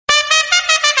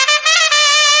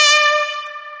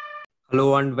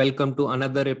Hello and welcome to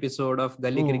another episode of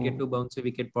Gully Cricket Oh, to Bouncy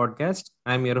Wicket podcast.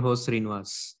 I'm your host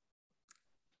Srinivas.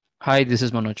 hi, this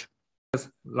is Manoj. A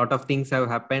lot of things have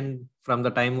happened from the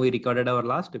time we recorded our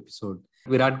last episode.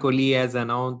 Virat Kohli has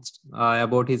announced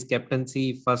about his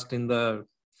captaincy first from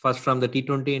the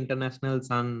T20 internationals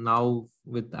and now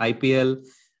with IPL,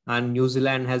 and New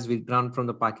Zealand has withdrawn from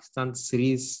the Pakistan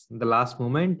series in the last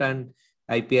moment, and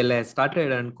IPL has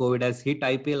started and COVID has hit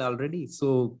IPL already.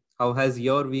 So how has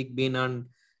your week been, and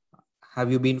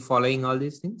have you been following all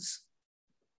these things?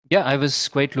 Yeah, I was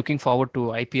quite looking forward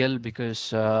to IPL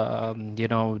because,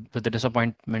 with the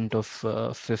disappointment of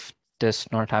fifth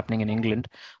test not happening in England,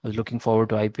 I was looking forward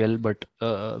to IPL. But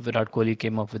Virat Kohli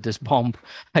came up with this bomb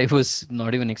I was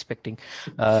not even expecting,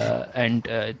 and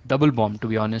double bomb, to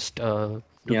be honest. To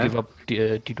Yeah. give up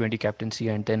T20 captaincy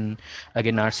and then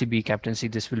again RCB captaincy.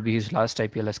 This will be his last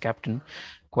IPL as captain.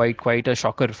 Quite a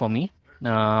shocker for me.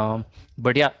 Um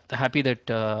but yeah, happy that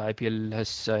IPL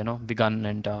has begun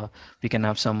and we can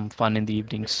have some fun in the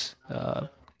evenings,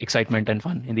 excitement and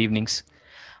fun in the evenings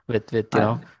with I,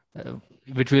 uh,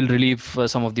 which will relieve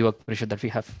some of the work pressure that we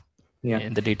have yeah.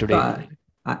 in the day to So day.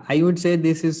 I would say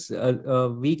this is a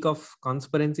week of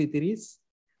conspiracy theories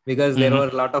because there Hmm. were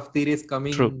a lot of theories True.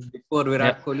 coming before Yeah.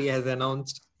 Virat Kohli has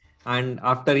announced, and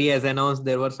after he has announced,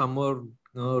 there were some more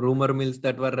rumor mills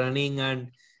that were running.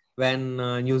 And when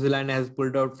New Zealand has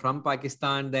pulled out from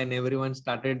Pakistan, then everyone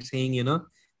started saying,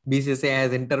 BCCI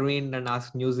has intervened and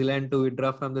asked New Zealand to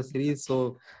withdraw from the series.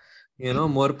 So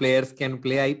more players can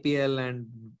play IPL, and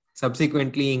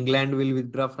subsequently England will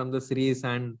withdraw from the series,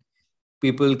 and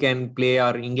people can play,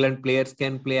 or England players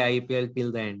can play IPL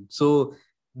till the end. So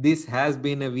this has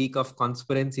been a week of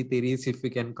conspiracy theories, if we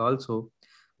can call so.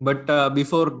 But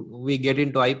before we get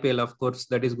into IPL, of course,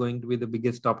 that is going to be the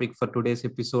biggest topic for today's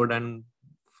episode, and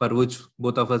for which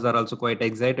both of us are also quite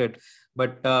excited.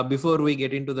 But before we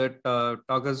get into that,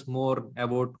 talk us more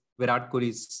about Virat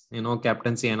Kohli's,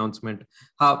 captaincy announcement.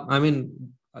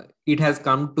 It has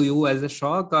come to you as a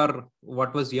shock, or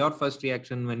what was your first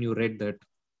reaction when you read that?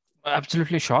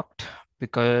 Absolutely shocked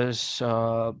because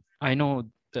I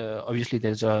know obviously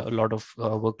there's a lot of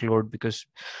workload because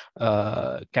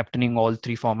captaining all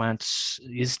three formats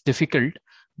is difficult,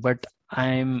 but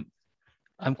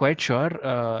I'm quite sure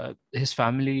his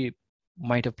family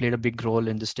might have played a big role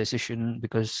in this decision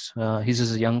because he's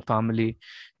just a young family.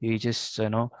 He just,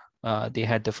 they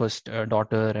had the first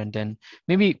daughter, and then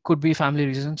maybe could be family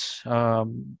reasons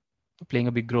playing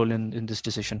a big role in this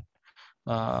decision.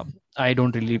 I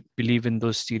don't really believe in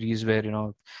those theories where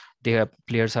they have,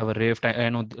 players have a rift. I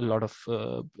know a lot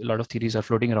of theories are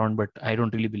floating around, but I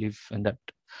don't really believe in that.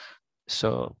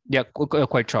 So yeah,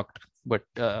 quite shocked, but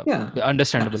Yeah.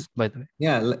 understandable by the way.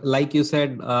 Yeah, like you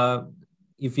said,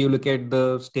 if you look at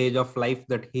the stage of life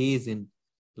that he is in,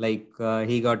 like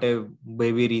he got a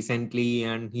baby recently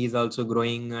and he's also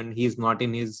growing, and he's not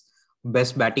in his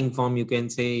best batting form, you can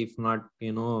say, if not,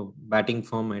 batting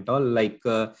form at all. Like,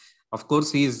 of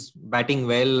course, he's batting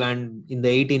well, and in the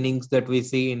 8 innings that we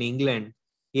see in England,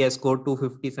 he has scored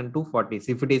 250s and 240s.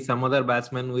 If it is some other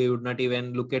batsman, we would not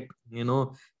even look at,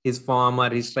 his form or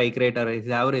his strike rate or his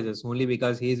averages. Only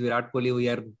because he is Virat Kohli, we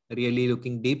are really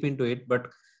looking deep into it. But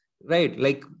right,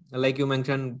 like you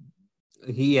mentioned,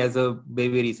 he has a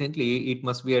baby recently. It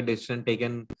must be a decision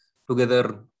taken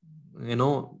together,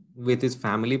 with his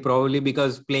family, probably,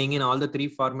 because playing in all the three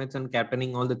formats and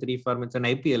captaining all the three formats and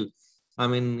IPL. I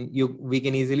mean, we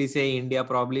can easily say India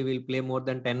probably will play more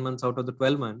than 10 months out of the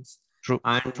 12 months. True,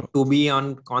 And true. to be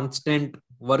on constant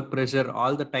work pressure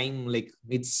all the time, like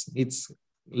it's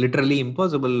literally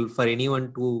impossible for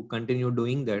anyone to continue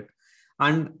doing that.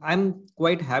 And I'm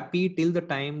quite happy till the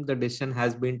time the decision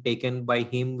has been taken by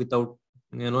him without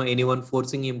anyone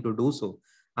forcing him to do so.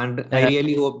 And I Uh,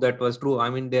 really hope that was true. I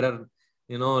mean, there are,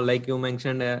 like you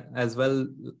mentioned, as well,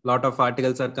 lot of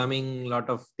articles are coming, lot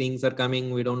of things are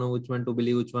coming. We don't know which one to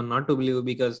believe, which one not to believe,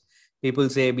 because people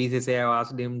say BCCI have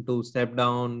asked him to step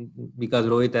down because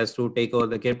Rohit has to take over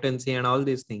the captaincy and all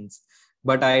these things.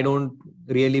 But I don't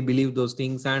really believe those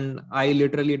things, and I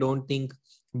literally don't think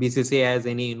BCCI has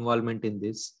any involvement in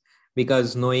this,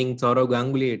 because knowing Saurav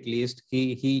Ganguly, at least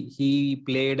he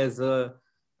played as a,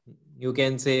 you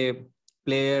can say,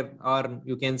 player, or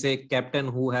you can say captain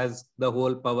who has the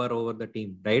whole power over the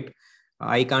team, right?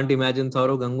 I can't imagine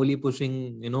Saurav Ganguly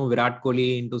pushing, Virat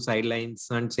Kohli into sidelines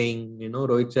and saying,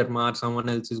 Rohit Sharma or someone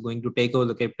else is going to take over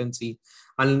the captaincy.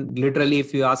 And literally,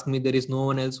 if you ask me, there is no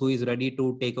one else who is ready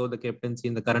to take over the captaincy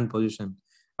in the current position.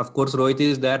 Of course, Rohit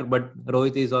is there, but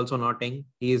Rohit is also not young.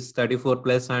 He is 34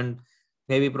 plus, and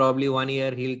maybe probably 1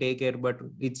 year he'll take care. But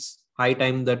it's high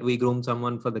time that we groom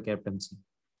someone for the captaincy.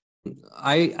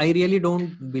 I really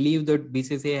don't believe that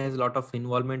BCCI has a lot of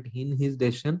involvement in his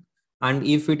decision. And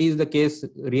if it is the case,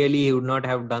 really he would not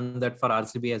have done that for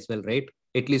RCB as well, right?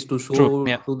 At least to True. show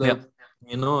Yeah. to Yeah.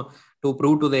 the, to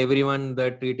prove to the everyone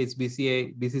that it is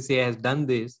BCCI has done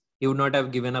this. He would not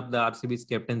have given up the RCB's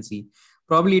captaincy.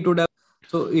 Probably it would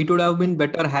have been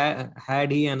better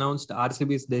had he announced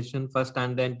RCB's decision first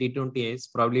and then T20Is.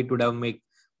 Probably it would have made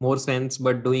more sense.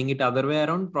 But doing it other way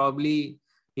around, probably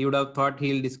he would have thought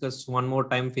he'll discuss one more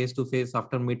time face to face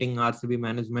after meeting RCB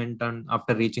management and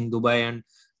after reaching Dubai, and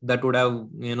that would have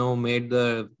made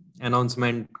the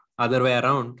announcement other way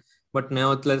around. But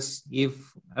nevertheless,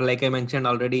 if like I mentioned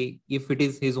already, if it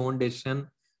is his own decision,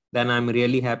 then I'm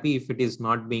really happy. If it is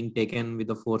not being taken with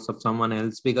the force of someone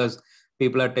else, because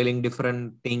people are telling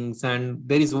different things, and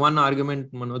there is one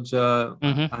argument, Manoj.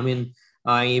 Mm-hmm. I mean,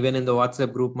 even in the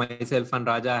WhatsApp group, myself and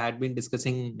Raja had been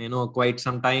discussing, quite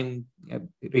some time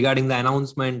regarding the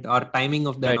announcement or timing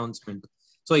of the Right. announcement.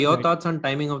 So, your Right. thoughts on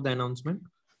timing of the announcement?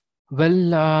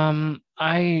 Well,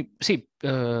 I see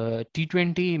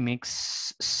T20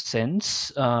 makes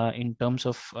sense in terms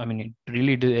of, I mean, it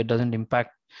really it doesn't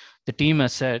impact the team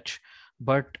as such.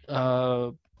 But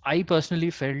I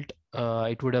personally felt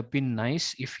it would have been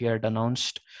nice if he had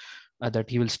announced that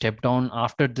he will step down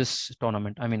after this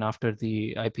tournament. I mean, after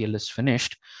the IPL is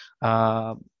finished.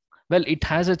 Well, it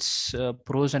has its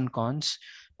pros and cons.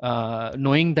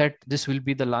 Knowing that this will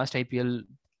be the last IPL,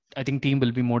 I think team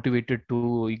will be motivated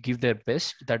to give their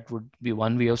best. That would be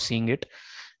one way of seeing it.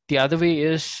 The other way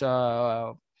is,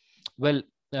 well,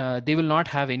 they will not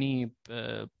have any,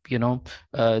 they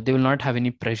will not have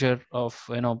any pressure of,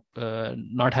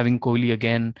 not having Kohli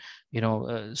again,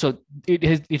 so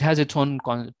it has its own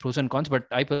pros and cons. But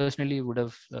I personally would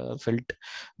have felt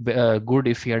good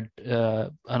if he had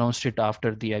announced it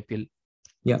after the IPL.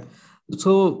 Yeah.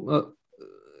 So,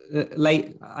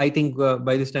 like I think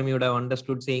by this time you would have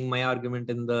understood saying my argument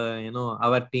in the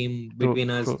our team True, between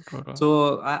us. true, true, true.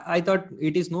 So I thought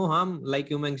it is no harm, like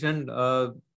you mentioned.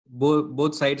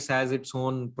 Both sides has its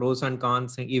own pros and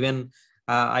cons. Even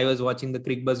I was watching the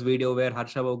CricBuzz video where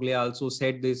Harsha Bhogle also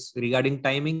said this regarding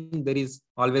timing. There is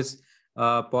always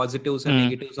positives and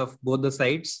negatives of both the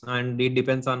sides, and it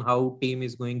depends on how team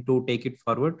is going to take it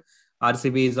forward.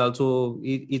 RCB is also,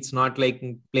 it's not like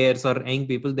players or young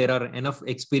people. There are enough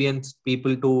experienced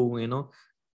people to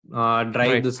drive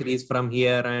Right, the series from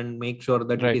here and make sure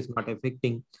that it right. is not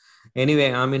affecting.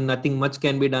 Anyway, I mean, nothing much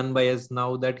can be done by us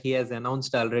now that he has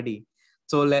announced already.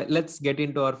 So let's get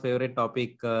into our favorite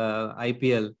topic,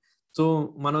 IPL.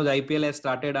 So Manoj, IPL has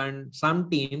started, and some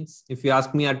teams, if you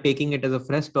ask me, are taking it as a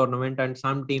fresh tournament, and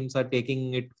some teams are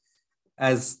taking it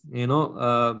as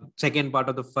second part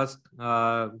of the first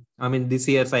this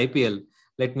year's IPL.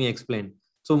 Let me explain.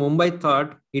 So Mumbai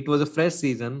thought it was a fresh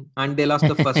season and they lost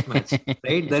the first match,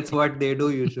 right? That's what they do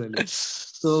usually.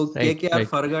 So Right, KKR right.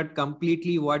 forgot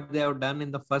completely what they have done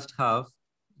in the first half.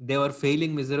 They were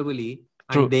failing miserably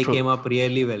and True, they true. came up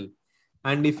really well.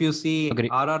 And if you see, Agree.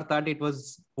 RR thought it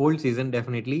was old season,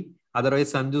 definitely.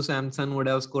 Otherwise, Sanju Samson would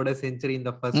have scored a century in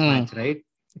the first match, right?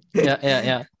 Yeah, yeah,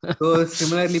 yeah. So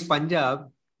similarly, Punjab,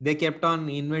 they kept on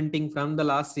inventing from the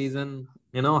last season,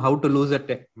 how to lose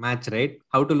a match, right?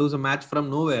 How to lose a match from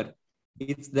nowhere.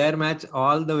 It's their match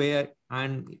all the way,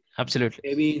 and Absolutely.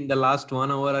 maybe in the last 1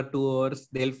 hour or 2 hours,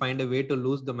 they'll find a way to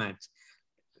lose the match.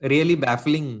 Really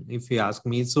baffling, if you ask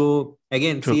me. So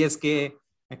again, True. CSK,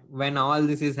 when all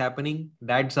this is happening,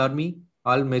 dad's army,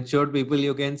 all matured people,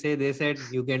 you can say, they said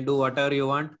you can do whatever you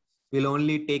want. We'll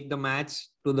only take the match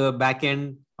to the back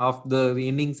end of the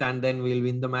innings and then we'll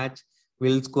win the match.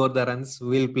 We'll score the runs.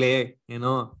 We'll play, in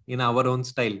our own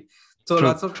style. So True,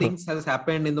 lots of true. things has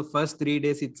happened in the first 3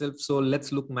 days itself. So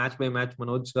let's look match by match,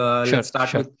 Manoj. Sure, Let's start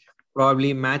sure. with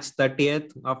probably match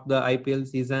 30th of the IPL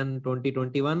season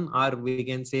 2021, or we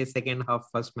can say second half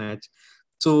first match.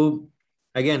 So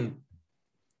again,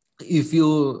 if you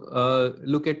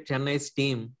look at Chennai's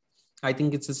team, I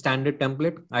think it's a standard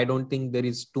template. I don't think there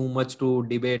is too much to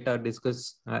debate or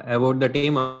discuss about the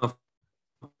team. Of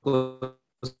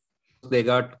course, they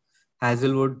got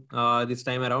Hazelwood this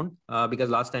time around because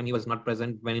last time he was not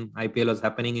present when IPL was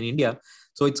happening in India.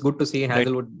 So it's good to see Right.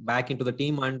 Hazelwood back into the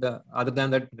team. And other than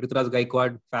that, Rituraj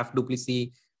Gaikwad, Faf du Plessis,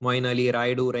 Moeen Ali,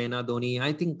 Raidu, Raina, Dhoni,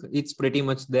 I think it's pretty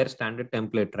much their standard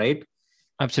template, right?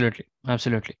 Absolutely,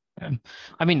 absolutely.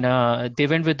 I mean, they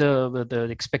went with the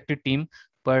expected team,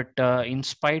 but in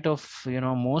spite of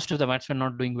most of the batsmen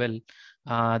not doing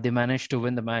well, they managed to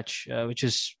win the match, which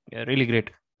is really great.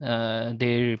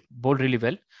 They bowled really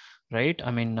well, right?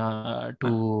 I mean, Uh,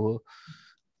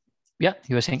 yeah,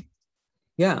 you were saying.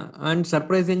 Yeah, and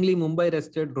surprisingly, Mumbai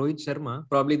rested Rohit Sharma.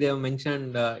 Probably they have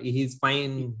mentioned he's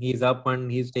fine, he's up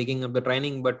and he's taking up the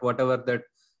training, but whatever that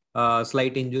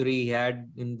slight injury he had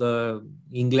in the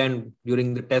England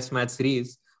during the Test match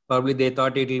series, probably they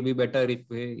thought it will be better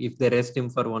if they rest him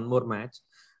for one more match.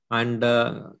 And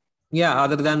yeah,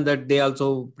 other than that, they also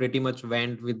pretty much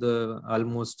went with the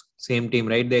almost same team,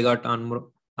 right? They got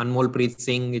Anmol Preet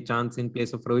Singh a chance in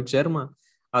place of Rohit Sharma.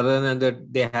 Other than that,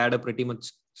 they had a pretty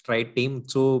much straight team.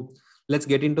 So let's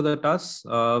get into the toss.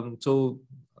 So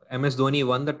MS Dhoni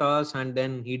won the toss and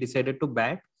then he decided to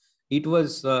bat. It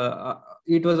was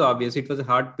it was obvious. It was a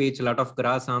hard pitch, a lot of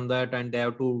grass on that, and they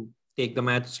have to take the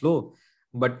match slow.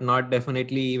 But not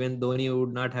definitely. Even Dhoni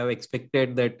would not have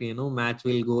expected that match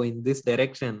will go in this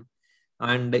direction.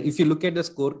 And if you look at the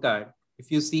scorecard, if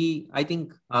you see, I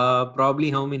think probably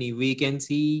how many we can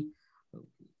see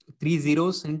three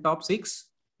zeros in top six,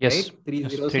 Yes, right? Three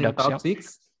yes, zeros three in ducks. top Yeah,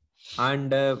 six. And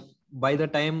by the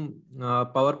time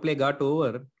power play got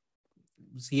over,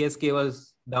 CSK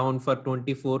was down for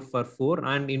 24 for 4.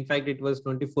 And in fact, it was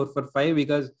 24 for 5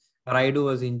 because Raidu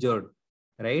was injured,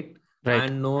 right? right.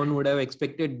 And no one would have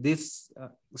expected this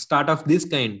start of this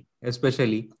kind,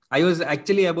 especially. I was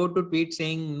actually about to tweet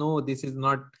saying, no, this is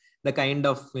not the kind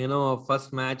of,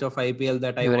 first match of IPL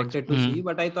that I wanted to see.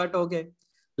 But I thought, okay,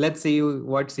 let's see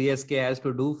what CSK has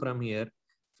to do from here.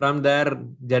 From there,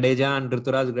 Jadeja and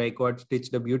Rituraj Gaikwad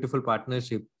stitched a beautiful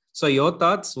partnership. So your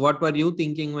thoughts? What were you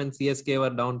thinking when CSK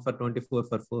were down for 24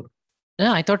 for 4?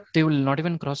 Yeah, I thought they will not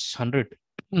even cross 100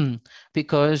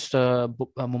 because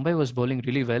Mumbai was bowling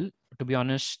really well. To be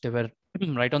honest, they were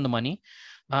right on the money.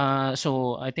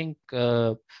 So I think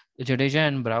Jadeja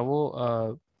and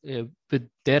Bravo, with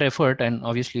their effort and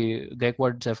obviously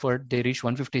Gaikwad's effort, they reached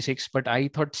 156. But I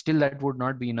thought still that would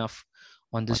not be enough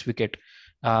on this wicket.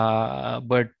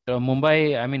 But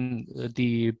Mumbai, I mean,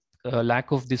 the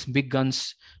lack of these big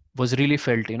guns was really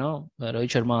felt. Rohit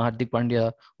Sharma, Hardik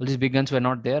Pandya, all these big guns were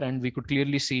not there, and we could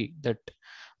clearly see that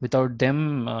without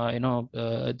them,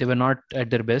 they were not at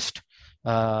their best.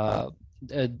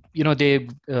 They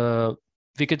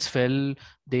wickets fell.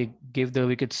 They gave the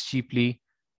wickets cheaply.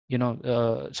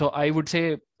 So I would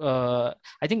say I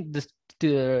think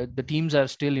the teams are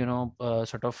still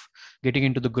sort of getting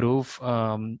into the groove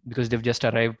because they've just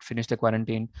arrived, finished the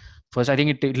quarantine. First, I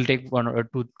think it'll take one or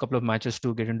two couple of matches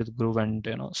to get into the groove and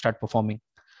start performing.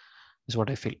 Is what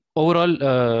I feel.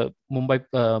 Overall,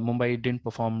 Mumbai didn't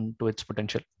perform to its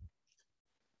potential.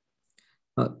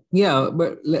 Yeah,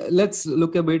 but let's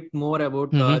look a bit more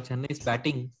about Chennai's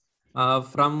batting.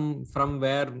 From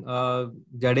where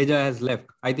Jadeja has left.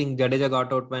 I think Jadeja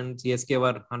got out when CSK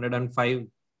were 105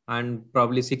 and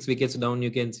probably 6 wickets down,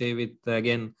 you can say, with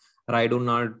again Raidu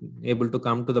not able to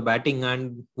come to the batting,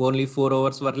 and only 4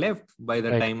 overs were left by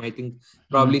the time. I think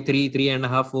probably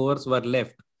 3.5 overs were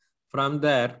left. From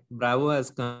there, Bravo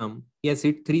has come. He has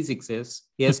hit 3 sixes.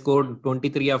 He has scored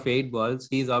 23 of 8 balls.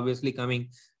 He is obviously coming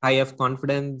high of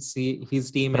confidence.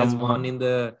 His team has won in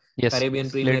the Caribbean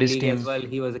Premier League as well.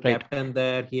 He was a captain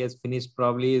there. He has finished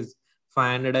probably his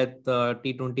 500th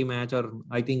T20 match, or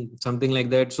I think something like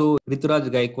that. So Rituraj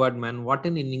Gaikwad, man, what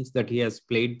an innings that he has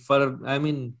played for. I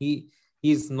mean,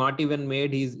 he's not even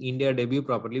made his India debut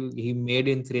properly. He made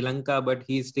in Sri Lanka, but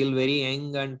he's still very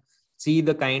young, and see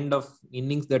the kind of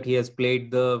innings that he has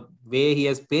played, the way he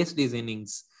has paced his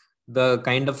innings, the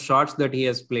kind of shots that he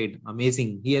has played,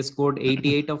 amazing. He has scored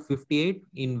 88 of 58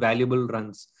 in valuable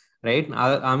runs, right?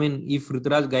 I mean, if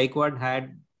Ruturaj Gaikwad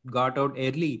had got out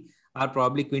early, or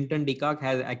probably Quinton de Kock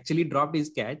has actually dropped his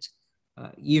catch,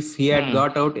 if he had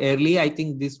got out early, I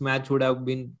think this match would have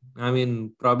been, I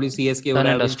mean, probably CSK would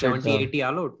have been 70-80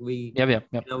 all out. We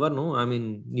never know. I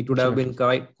mean, it would have been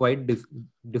quite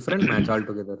different match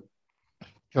altogether.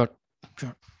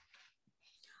 Sure.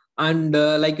 And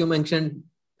like you mentioned,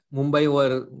 Mumbai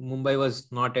was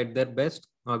not at their best.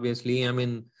 Obviously, I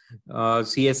mean,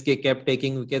 CSK kept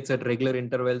taking wickets at regular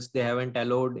intervals. They haven't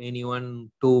allowed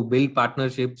anyone to build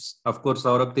partnerships. Of course,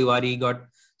 Saurabh Tiwari got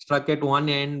struck at one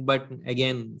end, but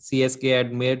again, CSK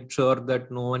had made sure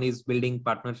that no one is building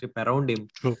partnership around him.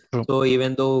 True. So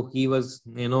even though he was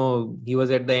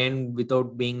at the end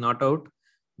without being not out,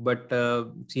 but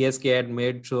CSK had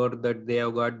made sure that they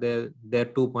have got their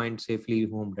 2 points safely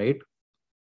home, right?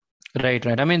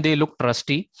 Right. I mean, they looked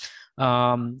rusty.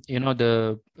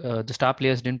 The star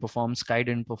players didn't perform. Sky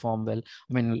didn't perform well.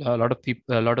 I mean, a lot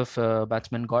of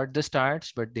batsmen got the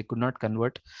starts, but they could not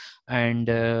convert, and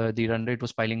the run rate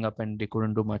was piling up, and they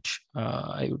couldn't do much.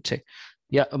 I would say,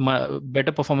 yeah,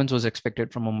 better performance was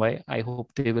expected from Mumbai. I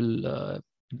hope they will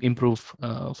improve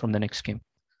from the next game.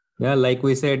 Yeah, like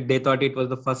we said, they thought it was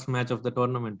the first match of the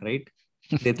tournament, right?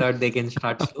 They thought they can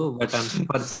start slow, but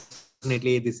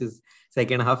unfortunately, this is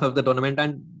second half of the tournament.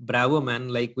 And bravo, man!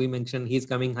 Like we mentioned, he's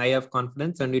coming high of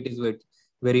confidence, and it is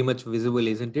very much visible,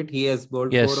 isn't it? He has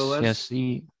bowled 4 overs. Yes.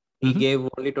 He, He gave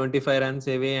only 25 runs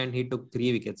away, and he took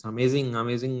 3 wickets. Amazing,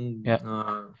 amazing. yeah.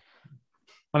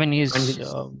 I mean,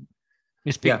 And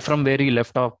he's picked yeah, from where he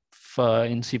left off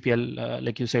in CPL.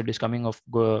 Like you said, is coming off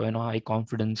high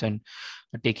confidence and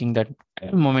taking that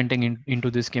momentum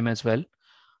into this game as well.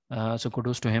 So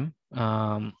kudos to him.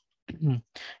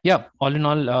 Yeah, all in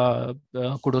all,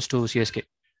 kudos to CSK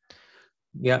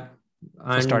yeah,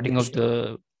 for starting and of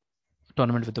the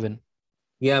tournament with the win.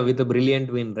 yeah, with a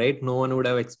brilliant win, right? No one would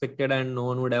have expected, and no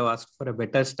one would have asked for a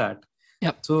better start.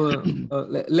 Yeah. So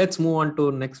let's move on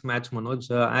to next match,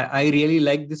 Manoj. I really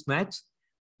like this match,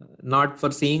 not for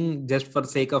seeing, just for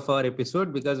sake of our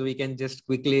episode, because we can just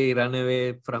quickly run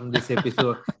away from this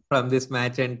episode, from this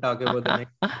match, and talk about the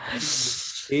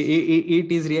next.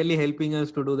 It is really helping us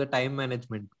to do the time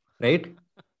management, right?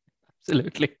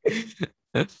 Absolutely.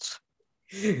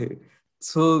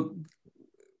 So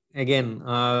again,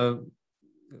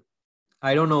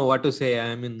 I don't know what to say.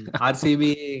 I mean,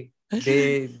 RCB,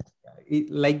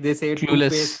 like they say,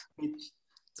 Clueless.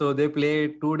 so they play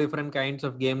two different kinds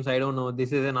of games. I don't know.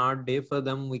 This is an odd day for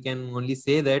them. We can only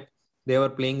say that they were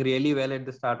playing really well at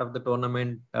the start of the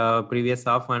tournament, previous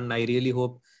half, and I really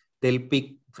hope they'll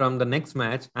pick from the next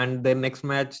match. And their next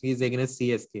match is against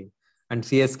CSK, and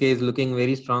CSK is looking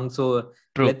very strong. So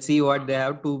True. let's see what they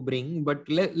have to bring. But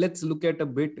let's look at a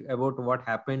bit about what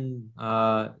happened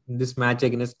in this match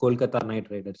against Kolkata Knight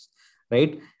Riders,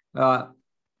 right?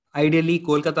 Ideally,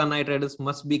 Kolkata Knight Riders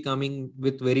must be coming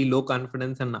with very low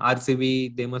confidence, and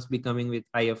RCB, they must be coming with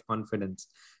high of confidence,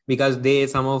 because they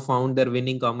somehow found their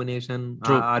winning combination.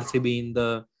 RCB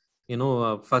in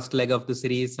the first leg of the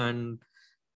series, and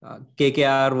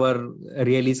KKR were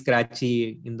really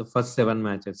scratchy in the first 7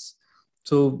 matches.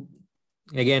 So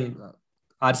again,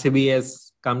 RCB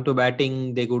has come to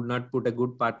batting. They could not put a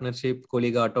good partnership.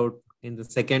 Kohli got out in the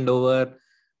second over,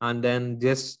 and then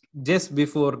just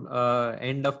before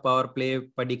end of power play,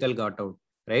 Padikkal got out.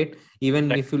 Right.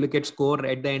 Even if you look at score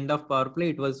at the end of power play,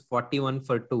 it was 41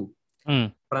 for 2.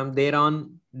 From there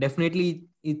on, definitely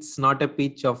it's not a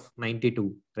pitch of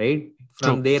 92. Right.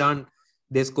 From there on,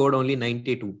 they scored only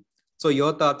 92. So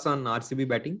your thoughts on RCB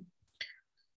batting?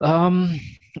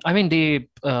 I mean, they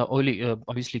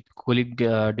obviously Kohli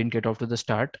didn't get off to the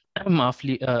start.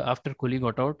 After Kohli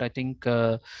got out, I think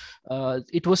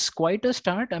it was quite a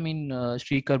start. I mean,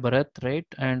 Shrikar Bharat, right,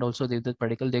 and also Devdutt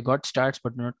Padikkal, they got starts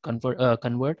but not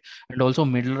convert, and also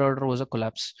middle order was a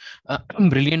collapse.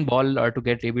 Brilliant ball to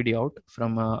get ABD out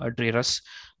from Dreras,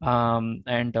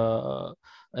 and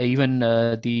even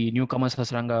the newcomers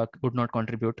Hasranga could not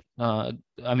contribute.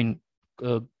 I mean.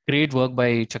 Great work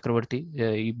by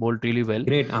Chakravarti. He bowled really well.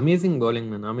 Great, amazing bowling,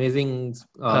 man. Amazing.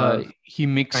 He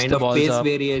mixed kind the of balls pace up.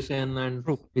 Variation, and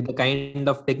with the kind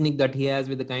of technique that he has,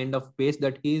 with the kind of pace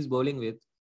that he is bowling with.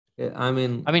 I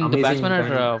mean, the batsmen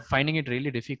are finding it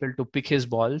really difficult to pick his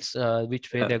balls,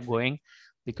 which way they're going,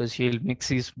 because he'll mix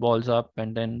his balls up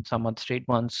and then some other straight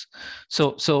ones.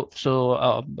 So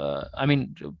I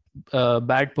mean,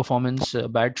 bad performance,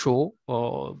 bad show.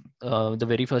 The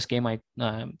very first game,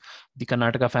 the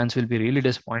Karnataka fans will be really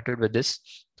disappointed with this.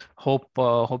 Hope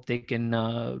they can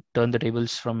turn the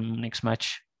tables from next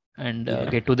match and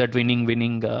get to that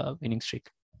winning streak.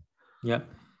 Yeah,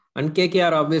 and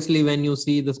KKR, obviously, when you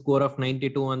see the score of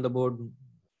 92 on the board,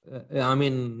 I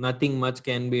mean, nothing much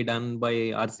can be done by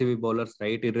RCB bowlers,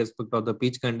 right? Irrespective of the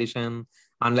pitch condition,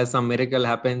 unless some miracle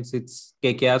happens, it's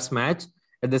KKR's match.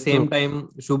 At the same time,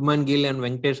 Shubman Gill and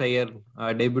Venkatesh Iyer,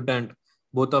 debutant,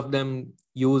 both of them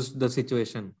used the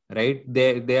situation, right?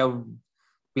 They have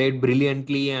played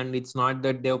brilliantly, and it's not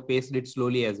that they have paced it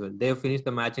slowly as well. They have finished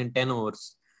the match in 10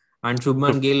 overs. And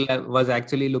Shubman Gill was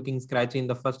actually looking scratchy in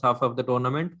the first half of the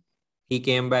tournament. He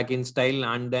came back in style,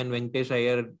 and then Venkatesh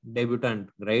Iyer, debutant,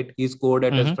 right? He scored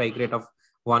at a strike rate of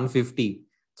 150.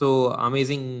 So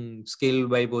amazing skill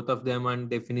by both of them, and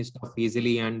they finished off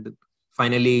easily. And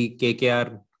finally,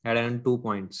 KKR had earned 2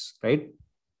 points, right?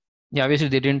 Yeah, obviously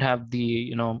they didn't have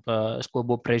the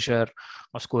scoreboard pressure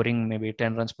of scoring maybe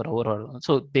 10 runs per hour,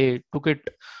 so they took it.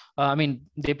 I mean,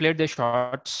 they played their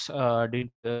shots,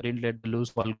 didn't let the loose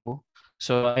ball go.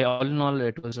 So all in all,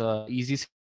 it was easy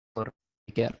for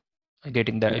KKR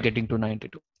getting to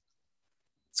 92.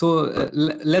 So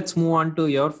let's move on to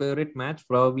your favorite match,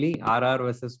 probably RR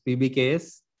versus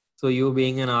PBKS. So you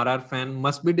being an RR fan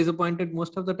must be disappointed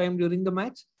most of the time during the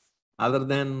match. Other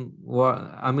than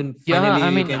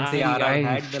finally you can say RR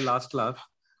had the last laugh.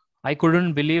 I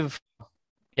couldn't believe.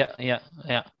 Yeah.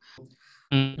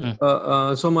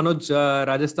 So Manoj,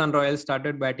 Rajasthan Royals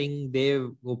started batting. They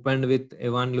opened with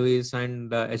Evan Lewis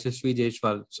and SSV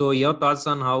Jaiswal. So your thoughts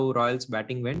on how Royals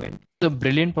batting went? The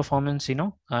brilliant performance,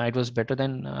 it was better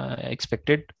than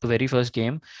expected. The very first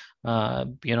game,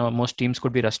 most teams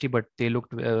could be rusty, but they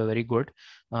looked very good.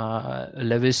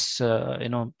 Lewis,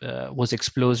 was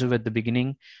explosive at the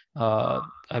beginning.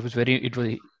 It was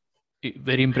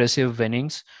very impressive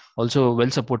innings. Also well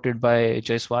supported by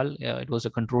Jaiswal. It was a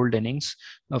controlled innings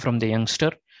from the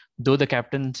youngster. Though the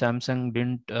captain Samsung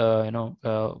didn't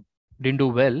do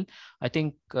well, I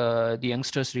think the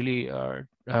youngsters really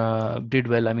did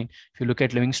well. I mean, if you look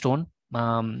at Livingstone,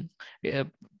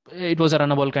 it was a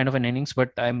runnable kind of an innings,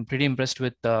 but I'm pretty impressed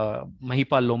with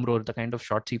Mahipal Lomror, the kind of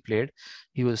shots he played.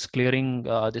 He was clearing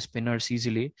the spinners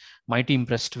easily. Mighty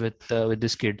impressed with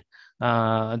this kid.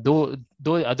 Though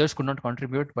others could not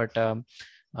contribute, but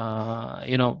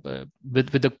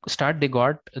with the start they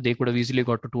got, they could have easily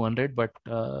got to 200, but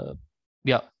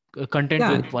content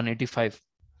with 185.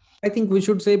 I think we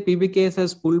should say PBKS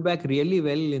has pulled back really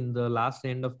well in the last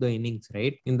end of the innings,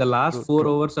 right? In the last 4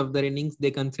 overs of their innings, they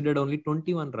considered only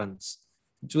 21 runs,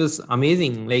 which was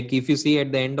amazing. Like if you see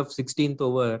at the end of 16th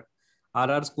over,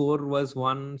 RR score was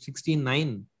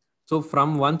 169. So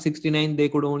from 169, they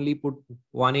could only put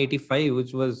 185,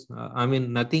 which was,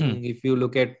 nothing. If you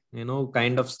look at,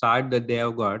 kind of start that they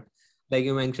have got. Like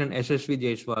you mentioned, SSV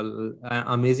Jaiswal,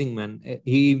 amazing man.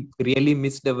 He really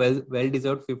missed a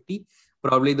well-deserved 50.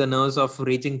 Probably the nerves of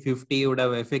reaching 50 would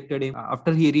have affected him.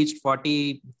 After he reached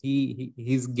 40,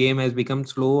 his game has become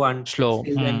slow. Still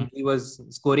then he was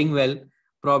scoring well.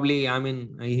 Probably,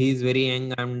 he's very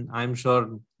young, and I'm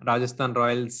sure Rajasthan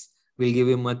Royals will give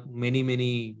him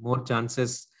many more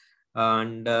chances.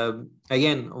 And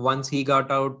again, once he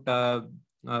got out,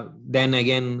 then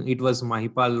again it was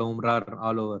Mahipal Lomror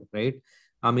all over, right?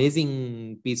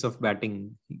 Amazing piece of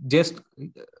batting. Just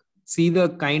see the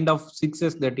kind of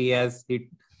sixes that he has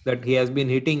been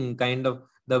hitting. Kind of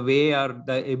the way or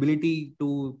the ability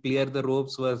to clear the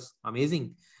ropes was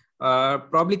amazing.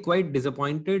 Probably quite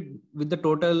disappointed with the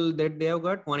total that they have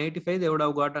got. 185, they would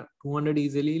have got 200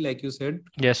 easily, like you said.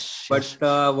 Yes. But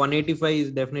 185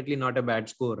 is definitely not a bad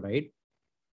score, right?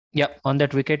 Yeah, on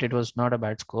that wicket, it was not a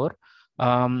bad score.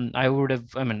 They would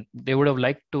have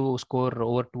liked to score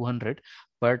over 200,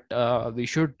 but we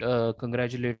should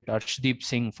congratulate Arshdeep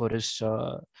Singh for his,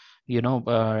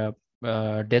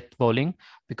 death bowling,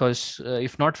 because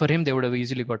if not for him, they would have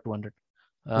easily got 200.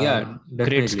 Definitely.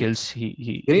 Great skills.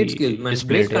 Great skill, man.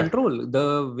 Great control.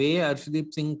 The way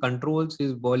Arshdeep Singh controls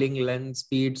his bowling length,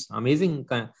 speeds, amazing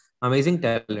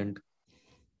talent.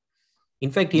 In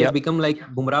fact, he has become like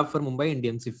Bumrah for Mumbai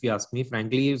Indians, if you ask me.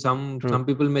 Frankly, some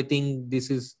people may think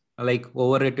this is like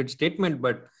overrated statement,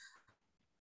 but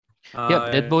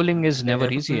death bowling is never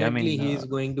easy. I mean, he is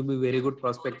going to be very good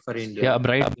prospect for India. Yeah, a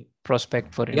bright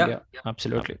prospect for India.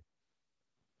 Absolutely.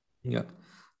 Yeah.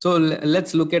 So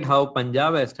let's look at how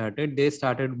Punjab has started. They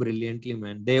started brilliantly,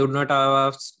 man. They would not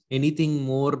have asked anything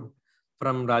more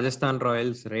from Rajasthan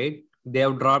Royals, right? They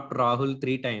have dropped Rahul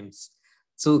 3 times.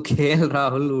 So KL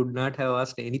Rahul would not have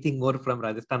asked anything more from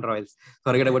Rajasthan Royals.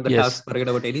 Forget about the task, forget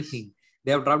about anything.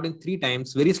 They have dropped him 3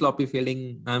 times. Very sloppy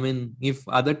fielding. I mean, if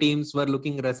other teams were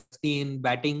looking rusty in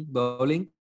batting, bowling,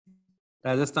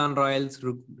 Rajasthan Royals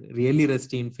really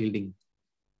rusty in fielding.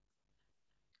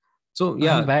 So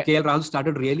KL Rahul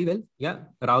started really well.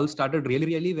 Rahul started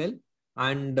really well.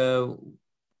 And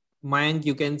Mayank,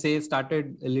 you can say,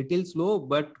 started a little slow,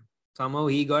 but somehow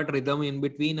he got rhythm in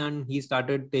between and he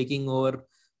started taking over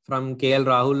from KL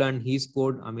Rahul, and he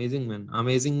scored amazing, man.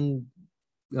 Amazing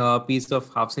piece of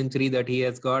half century that he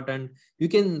has got, and you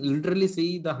can literally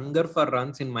see the hunger for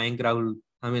runs in Mayank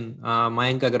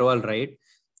Agarwal, right?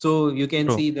 So you can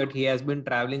see that he has been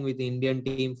traveling with the Indian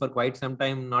team for quite some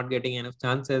time, not getting enough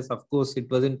chances. Of course, it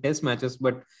was in test matches,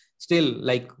 but still,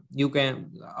 like, you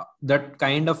can that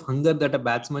kind of hunger that a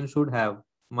batsman should have.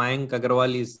 Mayank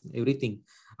Agarwal is everything.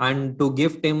 And to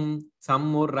gift him some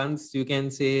more runs, you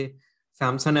can say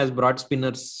Samson has brought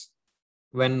spinners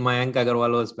when Mayank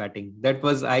Agarwal was batting. That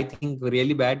was, I think,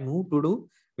 really bad move to do,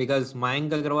 because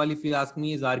Mayank Agarwal, if you ask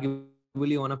me, is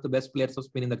arguably one of the best players of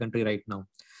spin in the country right now.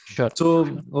 Sure.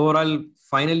 So overall,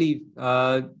 finally,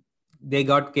 they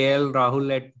got KL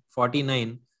Rahul at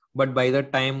 49, but by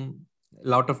that time, a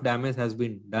lot of damage has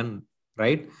been done,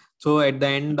 right? So at the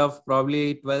end of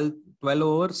probably 12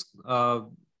 overs,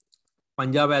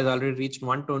 Punjab has already reached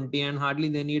 120, and hardly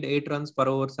they need 8 runs per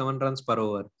over, 7 runs per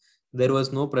over. There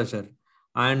was no pressure.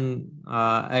 And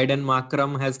Aiden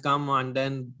Markram has come, and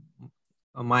then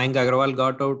Mayank Agarwal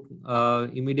got out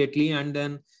immediately, and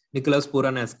then Nicholas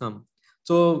Pooran has come.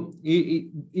 So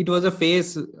it was a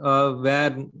phase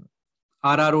where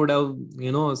RR would have,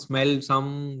 smelled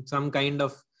some kind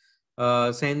of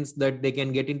sense that they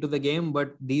can get into the game,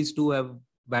 but these two have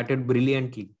batted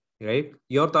brilliantly, right?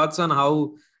 Your thoughts on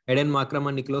how Eden Markram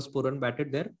and Nicholas Puran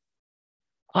batted there?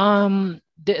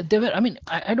 They were, I mean,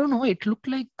 I don't know. It looked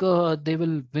like they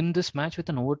will win this match with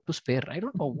an over to spare. I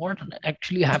don't know what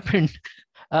actually happened.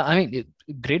 I mean,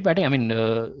 great batting. I mean,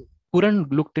 Puran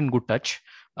looked in good touch,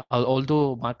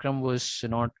 although Markram was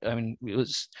not. I mean, it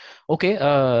was okay.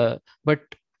 But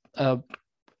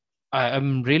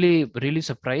I'm really, really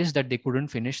surprised that they couldn't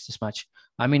finish this match.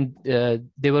 I mean,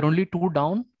 they were only 2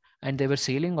 down and they were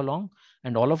sailing along,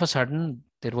 and all of a sudden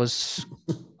there was,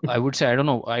 I would say, I don't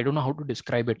know how to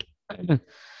describe it. That's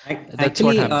what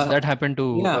Actually, happened. That happened to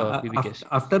BBKs.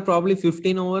 after probably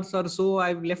 15 overs or so,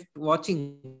 I've left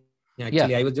watching.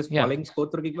 Actually, I was just following score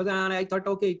through Big Boss, and I thought,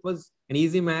 okay, it was an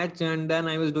easy match, and then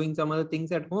I was doing some other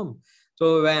things at home.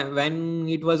 So when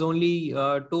it was only 2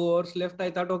 hours left,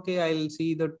 I thought, okay, I'll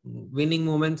see the winning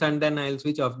moments, and then I'll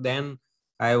switch off. Then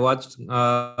I watched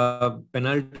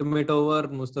penultimate over.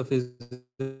 Mustafiz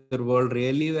bowled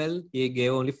really well. He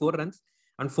gave only 4 runs.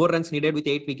 And 4 runs needed with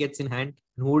 8 wickets in hand.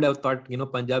 Who would have thought,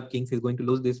 Punjab Kings is going to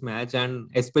lose this match? And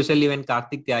especially when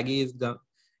Karthik Tyagi is,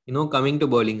 coming to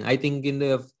bowling. I think in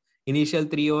the initial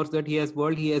 3 overs that he has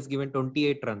bowled, he has given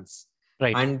 28 runs.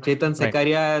 Right. And Chetan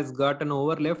Sekaria has got an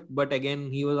over left, but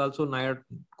again, he was also not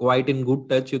quite in good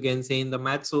touch, you can say, in the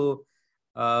match. So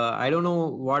I don't know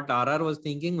what RR was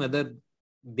thinking, whether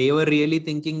they were really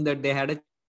thinking that they had a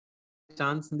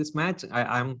chance in this match.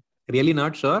 I'm really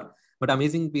not sure. But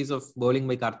amazing piece of bowling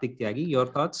by Karthik Tyagi. Your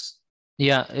thoughts?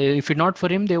 Yeah, if it not for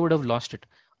him, they would have lost it.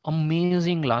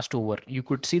 Amazing last over. You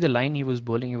could see the line he was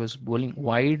bowling. He was bowling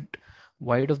wide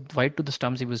to the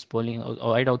stumps. He was bowling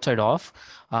wide outside off.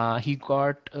 He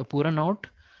got Puran out,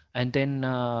 and then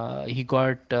he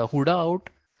got Huda out,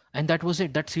 and that was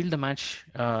it. That sealed the match.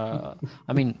 I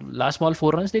mean, last ball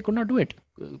 4 runs, they could not do it.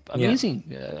 Amazing.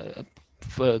 Yeah.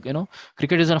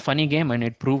 Cricket is a funny game, and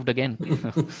it proved again.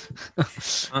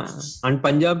 And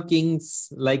Punjab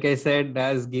Kings, like I said,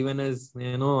 has given us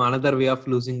another way of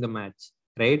losing the match,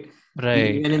 right?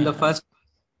 Even in the first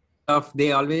half,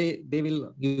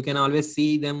 you can always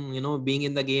see them being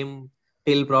in the game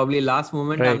till probably last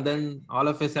moment, and then all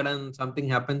of a sudden something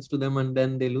happens to them, and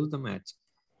then they lose the match.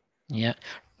 Yeah.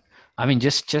 I mean,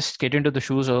 just get into the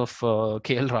shoes of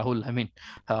KL Rahul. I mean,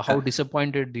 how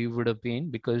disappointed you would have been,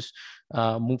 because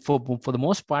for the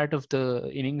most part of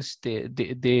the innings,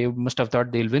 they must have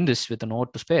thought they'll win this with an over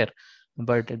to spare,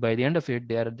 but by the end of it,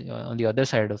 they are on the other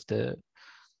side of the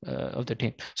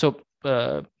team. So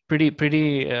pretty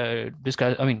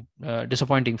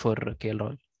disappointing for KL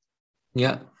Rahul.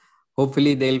 Yeah.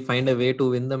 Hopefully they'll find a way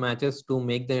to win the matches to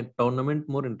make the tournament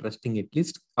more interesting, at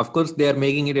least. Of course, they are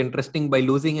making it interesting by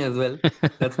losing as well.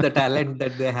 That's the talent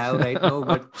that they have right now.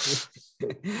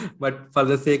 But for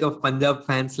the sake of Punjab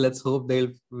fans, let's hope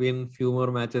they'll win few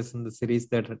more matches in the series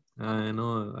that,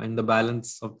 in the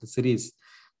balance of the series.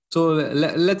 So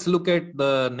let's look at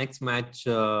the next match,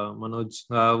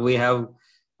 Manoj. We have,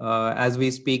 as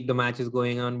we speak, the match is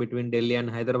going on between Delhi and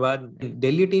Hyderabad.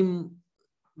 Delhi team,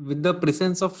 with the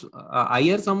presence of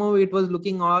Iyer, somehow it was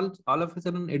looking all of a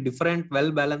sudden a different,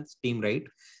 well-balanced team, right?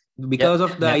 Because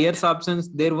of the Iyer's absence,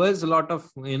 there was a lot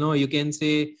of, you can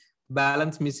say,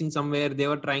 balance missing somewhere. They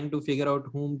were trying to figure out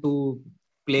whom to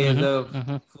play as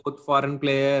a fourth foreign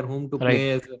player, whom to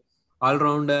play as an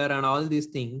all-rounder, and all these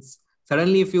things.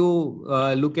 Suddenly, if you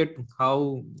look at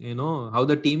how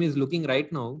the team is looking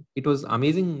right now, it was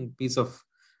amazing piece of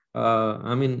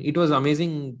it was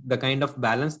amazing the kind of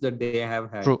balance that they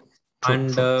have had. True.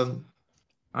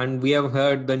 And we have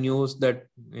heard the news that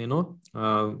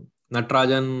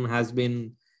Natarajan has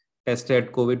been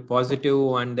tested COVID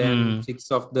positive, and then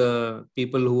 6 of the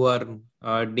people who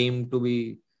are deemed to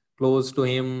be close to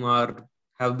him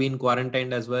have been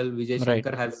quarantined as well. Vijay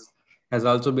Shankar has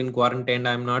also been quarantined.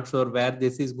 I'm not sure where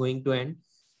this is going to end,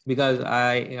 because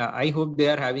I hope they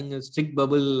are having a strict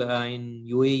bubble in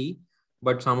UAE.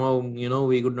 But somehow,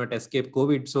 we could not escape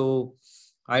COVID. So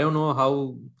I don't know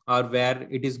how or where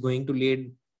it is going to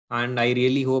lead. And I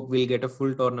really hope we'll get a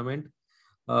full tournament.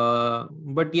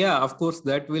 But yeah, of course,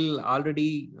 that will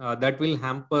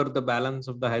hamper the balance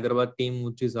of the Hyderabad team,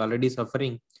 which is already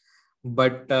suffering.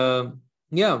 But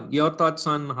yeah, your thoughts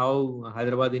on how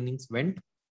Hyderabad innings went?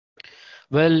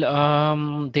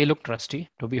 Well, they looked rusty,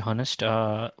 to be honest.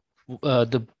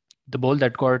 the ball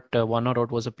that got one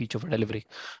out was a peach of a delivery.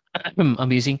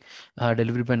 Amazing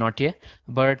delivery by Nauthier.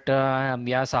 But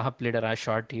yeah, Saha played a rash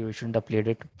shot. He shouldn't have played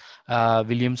it.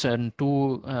 Williamson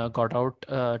too got out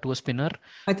to a spinner.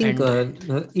 I think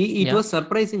And it was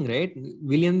surprising, right?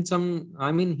 Williamson,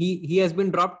 I mean, he has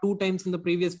been dropped 2 times in the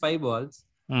previous 5 balls,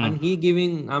 and him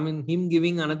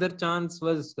giving another chance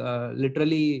was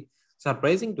literally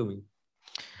surprising to me.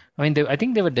 I mean, I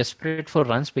think they were desperate for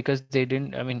runs because they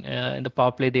didn't. I mean, in the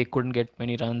power play they couldn't get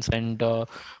many runs, and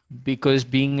because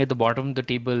being at the bottom of the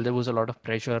table, there was a lot of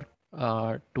pressure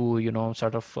to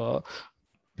sort of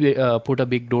put a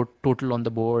big total on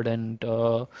the board and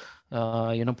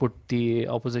put the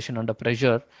opposition under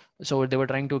pressure. So they were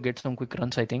trying to get some quick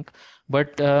runs, I think.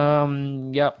 But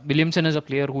yeah, Williamson is a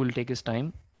player who will take his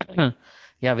time.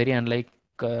 Yeah, very unlike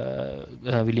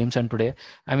Williamson today.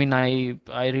 I mean, I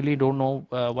really don't know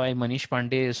why Manish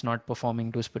Pandey is not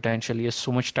performing to his potential. He has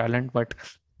so much talent, but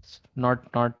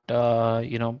not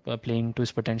playing to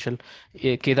his potential.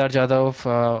 Kedar Jadhav,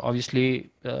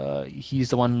 obviously, he's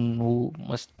the one who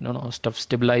must have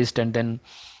stabilized and then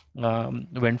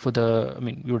went for the. I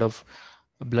mean, you would have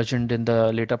bludgeoned in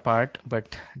the later part,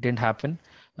 but didn't happen.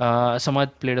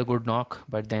 Samad played a good knock,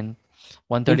 but then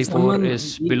 134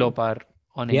 is below par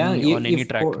on any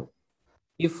track.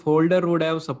 If Holder would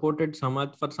have supported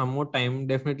Samad for some more time,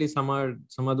 definitely Samad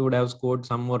would have scored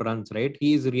some more runs, right?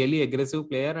 He is really aggressive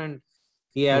player and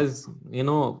he has,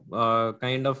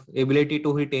 kind of ability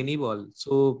to hit any ball.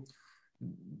 So,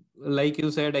 like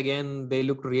you said, again, they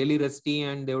looked really rusty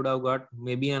and they would have got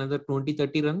maybe another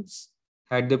 20-30 runs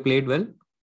had they played well.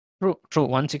 True.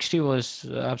 160 was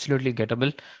absolutely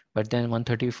gettable, but then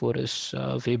 134 is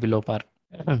way below par.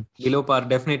 Below par,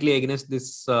 definitely against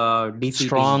this DC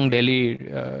strong team. Delhi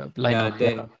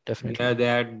lineup. Definitely. Yeah, they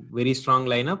had very strong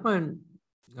lineup, and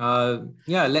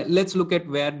let's look at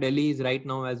where Delhi is right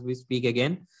now as we speak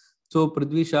again. So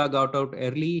Prithvi Shah got out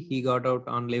early. He got out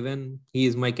on 11. He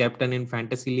is my captain in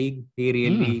fantasy league. He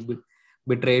really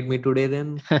betrayed me today.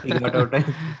 Then he got out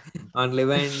on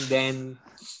 11. Then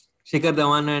Shikhar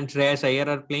Dhawan and Shreyas Iyer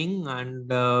are playing, and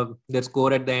their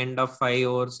score at the end of 5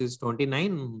 overs is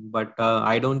 29. But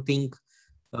I don't think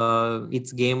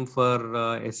it's game for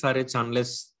SRH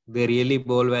unless they really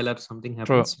bowl well or something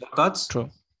happens. True.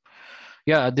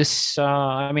 Yeah, this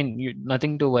I mean,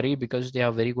 nothing to worry because they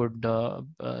have very good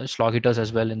slog hitters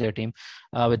as well in their team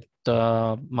with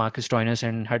Marcus Stoinis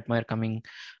and Hetmeyer coming,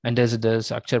 and there's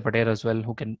Akshar Patel as well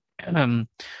who can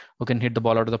hit the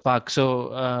ball out of the park.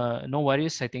 So no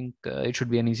worries. I think it should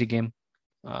be an easy game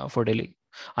for Delhi,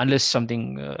 unless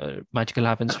something magical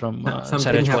happens from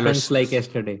something happens like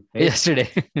yesterday. Right?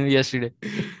 Yesterday.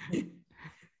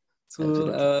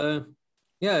 So.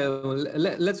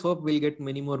 Let's hope we'll get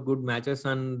many more good matches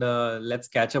and let's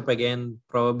catch up again.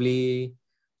 Probably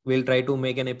we'll try to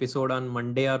make an episode on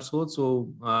Monday or so. So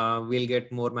we'll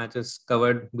get more matches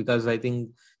covered because I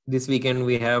think this weekend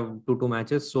we have two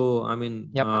matches. So I mean,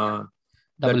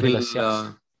 double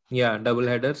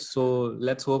headers. So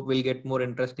let's hope we'll get more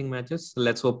interesting matches.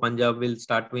 Let's hope Punjab will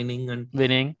start winning.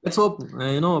 Let's hope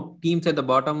teams at the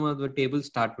bottom of the table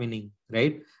start winning,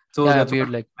 right? So that's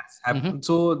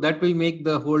so that will make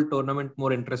the whole tournament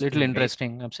more interesting. Little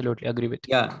interesting, right? Absolutely agree with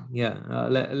you.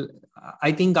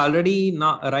 I think already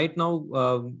right now,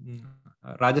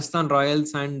 Rajasthan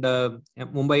Royals and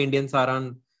Mumbai Indians are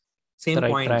on same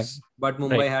points, but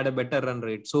Mumbai had a better run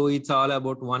rate. So it's all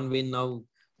about one win now.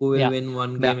 Who will win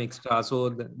one game extra?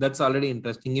 So that's already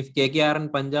interesting. If KKR and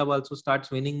Punjab also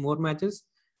starts winning more matches,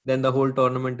 then the whole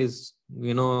tournament is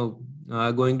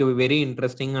going to be very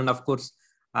interesting. And of course,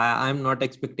 I'm not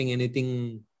expecting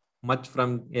anything much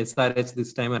from SRH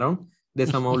this time around. They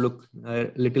somehow look a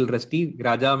little rusty.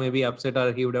 Raja may be upset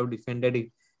or he would have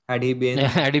defended had he been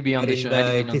on the show.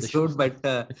 Episode. But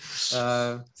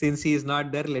since he is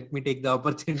not there, let me take the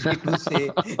opportunity to say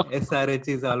SRH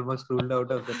is almost ruled out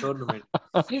of the tournament.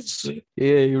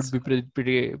 Yeah, you would be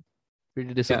pretty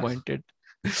disappointed.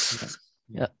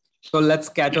 Yeah. So let's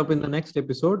catch up in the next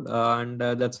episode. And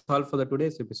that's all for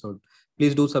today's episode.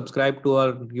 Please do subscribe to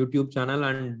our YouTube channel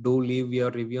and do leave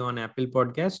your review on Apple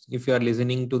Podcast if you are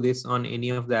listening to this on any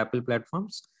of the Apple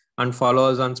platforms, and follow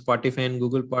us on Spotify and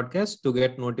Google Podcasts to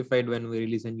get notified when we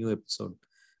release a new episode.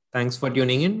 Thanks for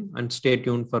tuning in and stay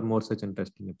tuned for more such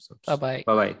interesting episodes. Bye-bye.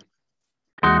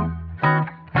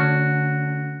 Bye-bye.